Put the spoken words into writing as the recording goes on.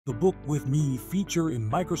The Book with Me feature in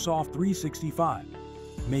Microsoft 365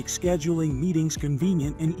 makes scheduling meetings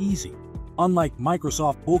convenient and easy. Unlike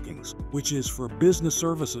Microsoft Bookings, which is for business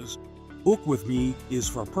services, Book with Me is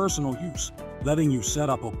for personal use, letting you set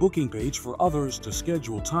up a booking page for others to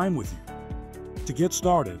schedule time with you. To get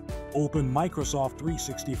started, open Microsoft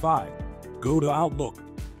 365, go to Outlook,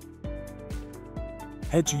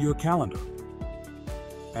 head to your calendar,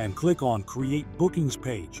 and click on Create Bookings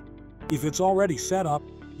page. If it's already set up,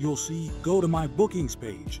 you'll see Go to My Bookings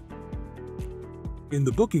page. In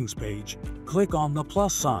the Bookings page, click on the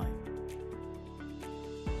plus sign.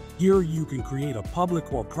 Here you can create a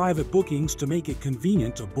public or private bookings to make it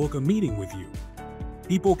convenient to book a meeting with you.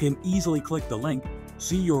 People can easily click the link,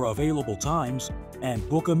 see your available times, and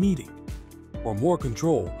book a meeting. For more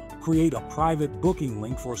control, create a private booking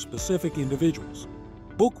link for specific individuals.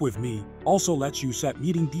 Book with Me also lets you set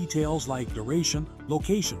meeting details like duration,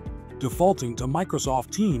 location, defaulting to Microsoft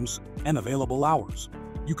Teams, and available hours.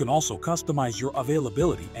 You can also customize your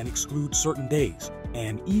availability and exclude certain days,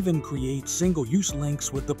 and even create single-use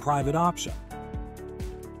links with the private option.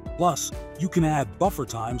 Plus, you can add buffer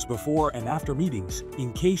times before and after meetings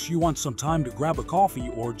in case you want some time to grab a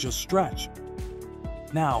coffee or just stretch.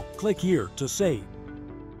 Now, click here to save.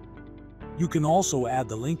 You can also add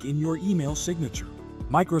the link in your email signature.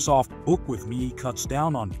 Microsoft Book with Me cuts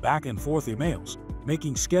down on back-and-forth emails,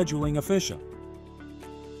 making scheduling efficient.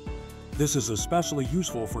 This is especially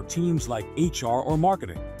useful for teams like HR or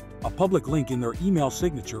marketing. A public link in their email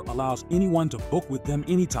signature allows anyone to book with them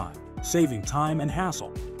anytime, saving time and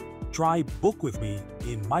hassle. Try Book with Me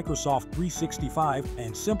in Microsoft 365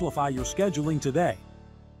 and simplify your scheduling today.